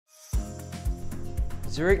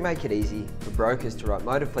Zurich make it easy for brokers to write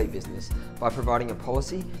motor fleet business by providing a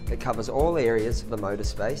policy that covers all areas of the motor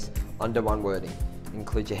space under one wording. It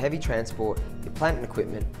includes your heavy transport, your plant and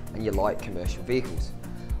equipment, and your light commercial vehicles.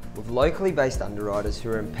 With locally based underwriters who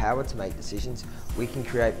are empowered to make decisions, we can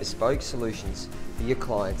create bespoke solutions for your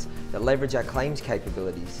clients that leverage our claims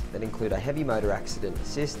capabilities that include a heavy motor accident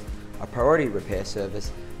assist, a priority repair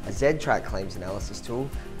service, a Z-Track claims analysis tool,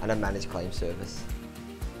 and a managed claims service.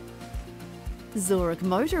 Zurich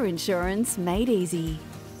Motor Insurance made easy.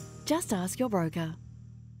 Just ask your broker.